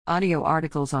Audio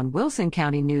articles on Wilson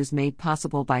County News made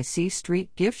possible by C Street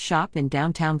Gift Shop in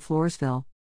downtown Floresville.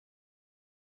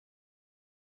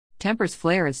 Tempers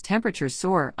flare as temperatures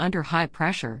soar under high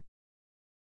pressure.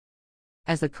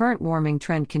 As the current warming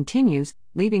trend continues,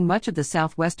 leaving much of the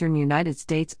southwestern United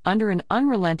States under an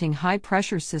unrelenting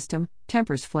high-pressure system,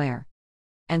 tempers flare.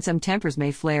 And some tempers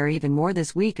may flare even more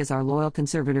this week as our loyal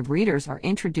conservative readers are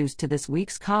introduced to this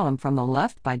week's column from the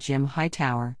left by Jim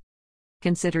Hightower.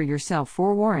 Consider yourself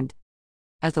forewarned.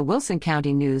 As the Wilson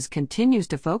County News continues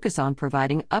to focus on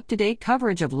providing up-to-date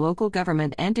coverage of local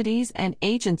government entities and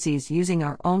agencies using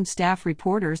our own staff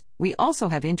reporters, we also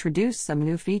have introduced some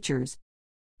new features.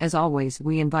 As always,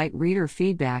 we invite reader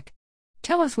feedback.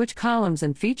 Tell us which columns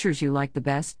and features you like the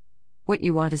best, what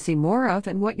you want to see more of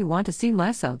and what you want to see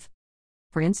less of.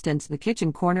 For instance, the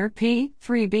Kitchen Corner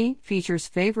P3B features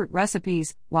favorite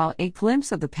recipes, while A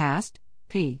Glimpse of the Past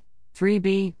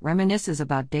P3B reminisces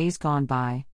about days gone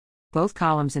by. Both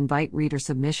columns invite reader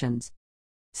submissions.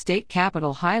 State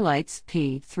Capitol Highlights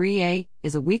P3A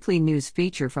is a weekly news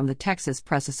feature from the Texas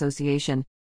Press Association.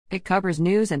 It covers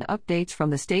news and updates from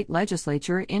the state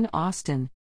legislature in Austin.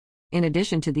 In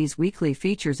addition to these weekly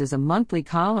features is a monthly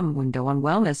column Window on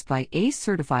Wellness by ACE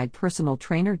certified personal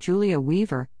trainer Julia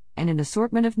Weaver, and an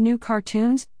assortment of new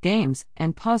cartoons, games,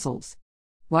 and puzzles.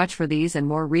 Watch for these and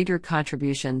more reader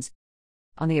contributions.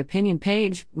 On the opinion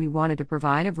page, we wanted to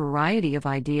provide a variety of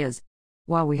ideas.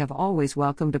 While we have always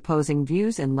welcomed opposing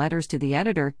views and letters to the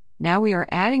editor, now we are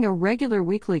adding a regular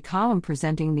weekly column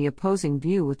presenting the opposing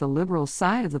view with the liberal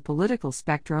side of the political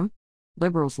spectrum.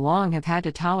 Liberals long have had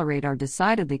to tolerate our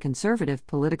decidedly conservative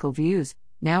political views.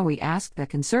 Now we ask that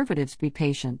conservatives be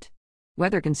patient.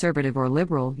 Whether conservative or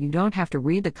liberal, you don't have to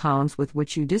read the columns with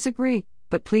which you disagree,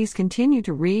 but please continue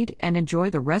to read and enjoy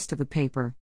the rest of the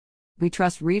paper. We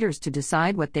trust readers to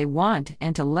decide what they want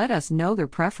and to let us know their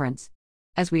preference.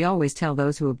 As we always tell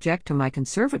those who object to my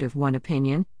conservative one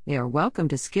opinion, they are welcome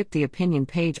to skip the opinion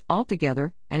page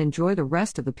altogether and enjoy the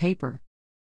rest of the paper.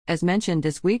 As mentioned,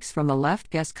 this week's From the Left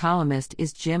guest columnist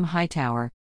is Jim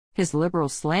Hightower. His liberal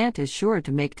slant is sure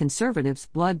to make conservatives'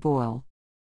 blood boil.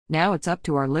 Now it's up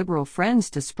to our liberal friends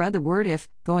to spread the word if,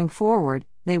 going forward,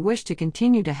 they wish to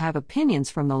continue to have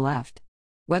opinions from the left.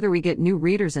 Whether we get new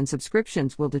readers and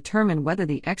subscriptions will determine whether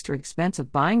the extra expense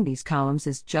of buying these columns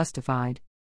is justified.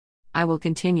 I will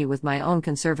continue with my own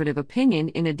conservative opinion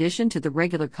in addition to the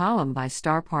regular column by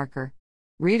Star Parker.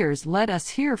 Readers, let us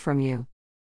hear from you.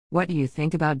 What do you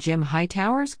think about Jim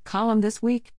Hightower's column this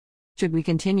week? Should we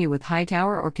continue with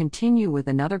Hightower or continue with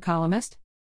another columnist?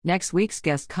 Next week's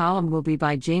guest column will be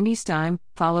by Jamie Stein,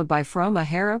 followed by Froma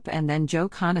Harrop and then Joe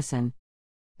Conason.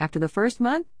 After the first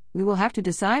month, we will have to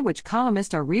decide which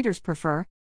columnist our readers prefer.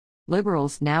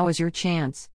 Liberals, now is your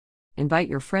chance. Invite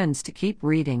your friends to keep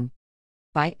reading.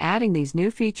 By adding these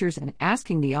new features and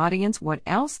asking the audience what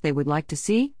else they would like to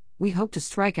see, we hope to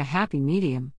strike a happy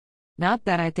medium. Not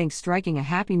that I think striking a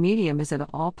happy medium is at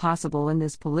all possible in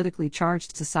this politically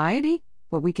charged society,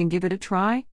 but we can give it a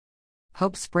try.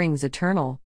 Hope springs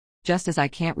eternal. Just as I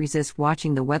can't resist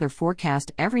watching the weather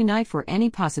forecast every night for any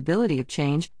possibility of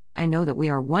change, I know that we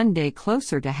are one day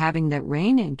closer to having that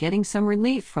rain and getting some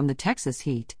relief from the Texas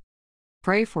heat.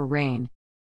 Pray for rain.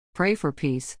 Pray for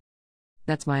peace.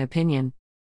 That's my opinion.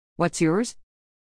 What's yours?